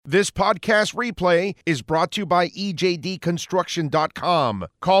This podcast replay is brought to you by EJDconstruction.com.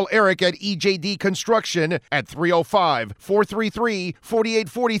 Call Eric at EJD Construction at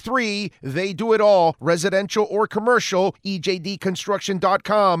 305-433-4843. They do it all, residential or commercial.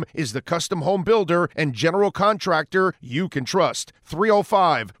 EJDconstruction.com is the custom home builder and general contractor you can trust.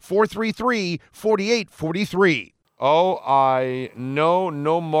 305-433-4843. Oh, I know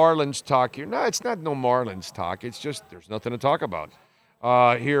no Marlins talk here. No, it's not no Marlins talk. It's just there's nothing to talk about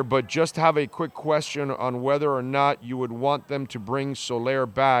here. But just have a quick question on whether or not you would want them to bring Soler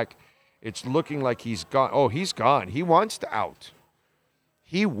back. It's looking like he's gone. Oh, he's gone. He wants to out.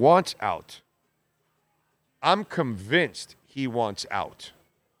 He wants out. I'm convinced he wants out.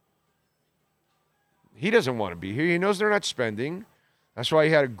 He doesn't want to be here. He knows they're not spending. That's why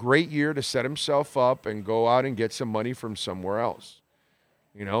he had a great year to set himself up and go out and get some money from somewhere else.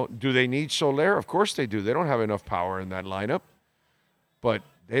 You know, do they need Soler? Of course they do. They don't have enough power in that lineup. But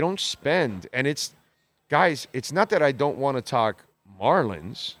they don't spend. And it's, guys, it's not that I don't want to talk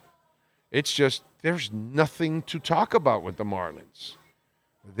Marlins. It's just there's nothing to talk about with the Marlins.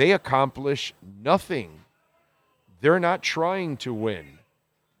 They accomplish nothing. They're not trying to win.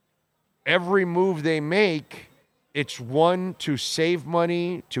 Every move they make, it's one to save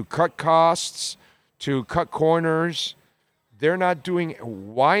money, to cut costs, to cut corners. They're not doing,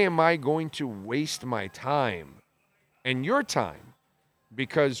 why am I going to waste my time and your time?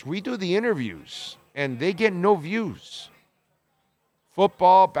 Because we do the interviews and they get no views.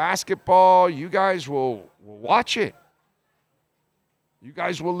 Football, basketball, you guys will watch it. You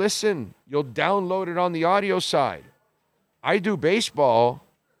guys will listen. You'll download it on the audio side. I do baseball.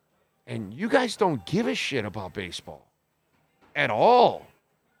 And you guys don't give a shit about baseball at all.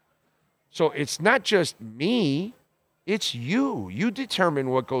 So it's not just me, it's you. You determine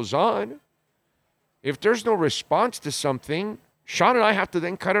what goes on. If there's no response to something, Sean and I have to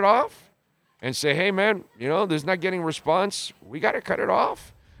then cut it off and say, hey, man, you know, there's not getting response. We got to cut it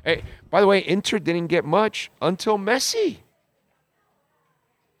off. Hey, by the way, Inter didn't get much until Messi.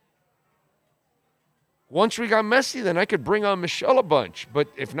 Once we got Messi, then I could bring on Michelle a bunch. But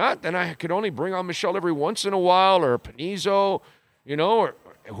if not, then I could only bring on Michelle every once in a while, or Panizo, you know, or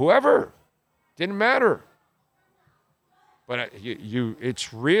whoever. Didn't matter. But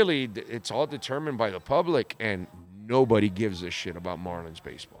it's all determined by the public, and nobody gives a shit about Marlins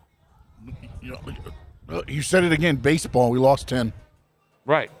baseball. You said it again, baseball. We lost 10.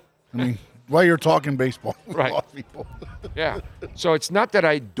 Right. I mean, while you're talking baseball, we right. lost people. Yeah. So it's not that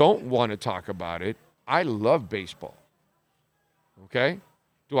I don't want to talk about it. I love baseball. Okay?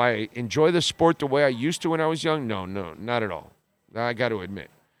 Do I enjoy the sport the way I used to when I was young? No, not at all. I got to admit.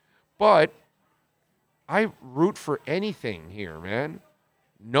 But I root for anything here, man.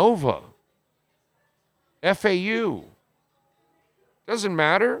 Nova. FAU. Doesn't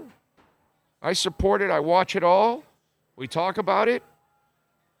matter. I support it. I watch it all. We talk about it.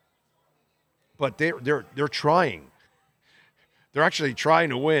 But they're trying. They're actually trying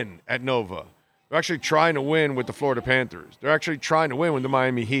to win at Nova. They're actually trying to win with the Florida Panthers. They're actually trying to win with the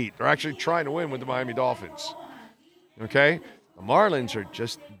Miami Heat. They're actually trying to win with the Miami Dolphins. Okay? The Marlins are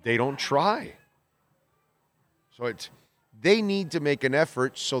just, they don't try. So they need to make an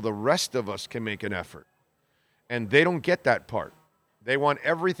effort so the rest of us can make an effort. And they don't get that part. They want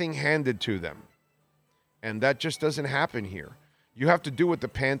everything handed to them. And that just doesn't happen here. You have to do what the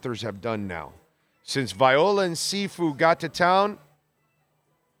Panthers have done now. Since Viola and Sifu got to town,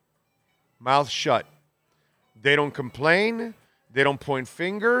 mouth shut. They don't complain. They don't point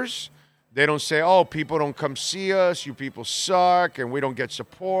fingers. They don't say, oh, people don't come see us. You people suck, and we don't get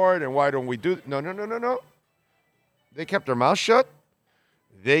support, and why don't we do... No. They kept their mouth shut.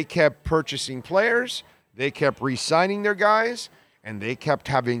 They kept purchasing players. They kept re-signing their guys, and they kept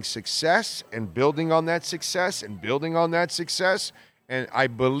having success and building on that success and building on that success. And I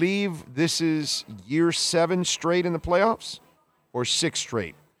believe this is year 7 straight in the playoffs or 6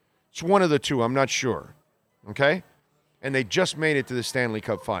 straight. It's one of the two. I'm not sure. Okay? And they just made it to the Stanley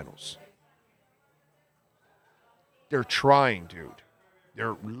Cup Finals. They're trying, dude.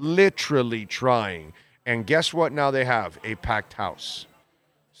 They're literally trying. And guess what now they have? A packed house.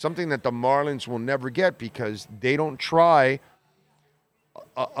 Something that the Marlins will never get because they don't try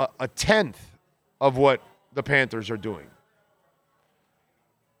a tenth of what the Panthers are doing.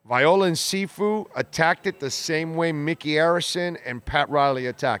 Viola and Sifu attacked it the same way Mickey Arison and Pat Riley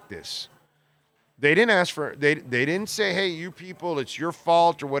attacked this. They didn't ask for, they didn't say, hey, you people, it's your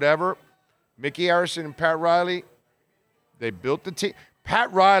fault or whatever. Mickey Arison and Pat Riley, they built the team.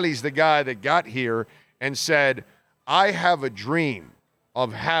 Pat Riley's the guy that got here and said, I have a dream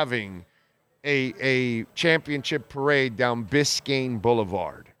of having a championship parade down Biscayne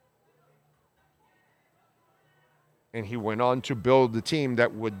Boulevard. And he went on to build the team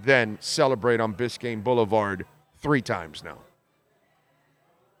that would then celebrate on Biscayne Boulevard 3 times now.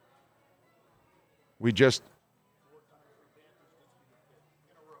 We just...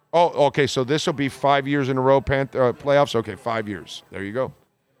 Oh, okay, so this will be 5 years in a row playoffs? Okay, 5 years. There you go.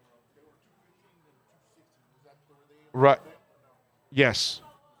 Right. Yes.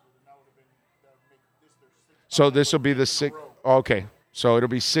 So this will be the 6th. Okay, so it'll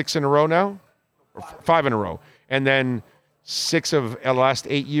be 6 in a row now? Or 5 in a row. And then 6 of the last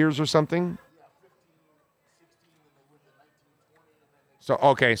 8 years or something? So,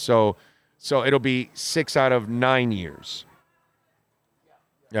 okay, so it'll be 6 out of 9 years.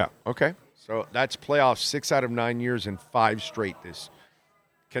 Yeah, okay. So that's playoffs 6 out of 9 years and 5 straight this.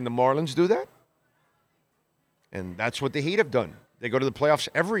 Can the Marlins do that? And that's what the Heat have done. They go to the playoffs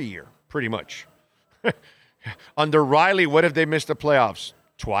every year, pretty much. Under Riley, what if they missed the playoffs?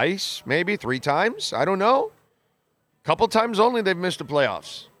 Twice, maybe 3 times? I don't know. Couple times only they've missed the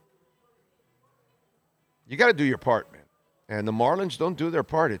playoffs. You got to do your part, man. And the Marlins don't do their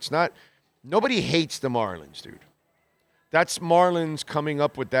part. It's not, nobody hates the Marlins, dude. That's Marlins coming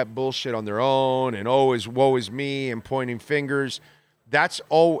up with that bullshit on their own and always woe is me and pointing fingers. That's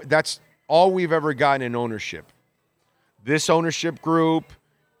all we've ever gotten in ownership. This ownership group,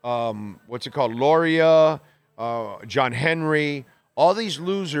 what's it called? Loria, John Henry, all these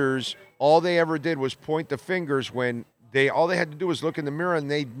losers, all they ever did was point the fingers when all they had to do was look in the mirror and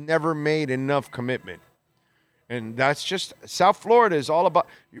they never made enough commitment. And that's just, South Florida is all about,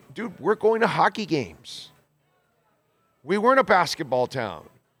 dude, we're going to hockey games. We weren't a basketball town,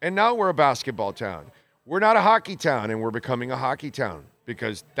 and now we're a basketball town. We're not a hockey town, and we're becoming a hockey town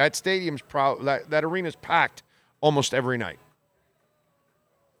because that stadium's that arena's packed almost every night.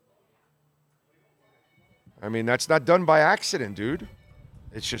 I mean, that's not done by accident, dude.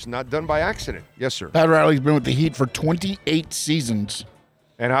 It's just not done by accident. Yes, sir. Pat Riley's been with the Heat for 28 seasons.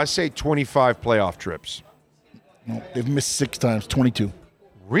 And I say 25 playoff trips. No, they've missed 6 times, 22.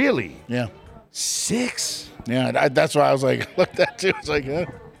 Really? Yeah. 6? Yeah, that's why I was like, looked at too. I was like,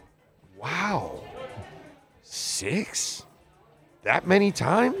 wow. 6? That many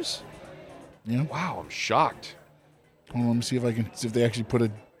times? Yeah. Wow, I'm shocked. Hold on, let me see if they actually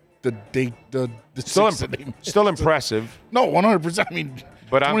put the date, the still impressive. No, 100%. I mean,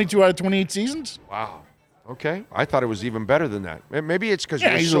 but 22 out of 28 seasons? Wow. Okay. I thought it was even better than that. Maybe it's because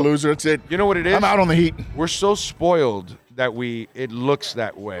he's a loser. That's it. You know what it is? I'm out on the Heat. We're so spoiled that it looks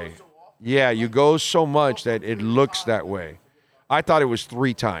that way. Yeah, you go so much that it looks that way. I thought it was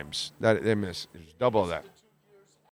 3 times that they missed. It was double that.